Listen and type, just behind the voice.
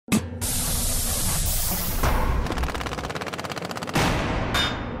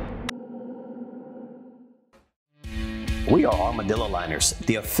We are Armadillo Liners,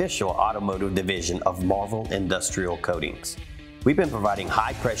 the official automotive division of Marvel Industrial Coatings. We've been providing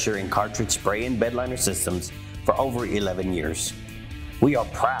high pressure and cartridge spray and bed liner systems for over 11 years. We are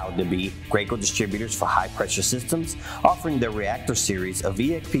proud to be Graco distributors for high pressure systems, offering the Reactor series of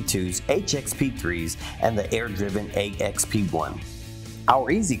EXP2s, HXP3s, and the air-driven AXP1.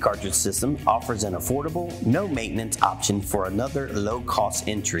 Our Easy Cartridge system offers an affordable, no maintenance option for another low-cost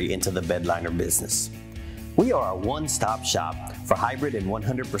entry into the bed liner business. We are a one-stop shop for hybrid and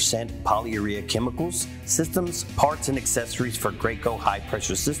 100% polyurea chemicals, systems, parts, and accessories for Graco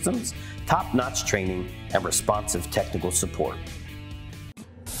high-pressure systems, top-notch training, and responsive technical support.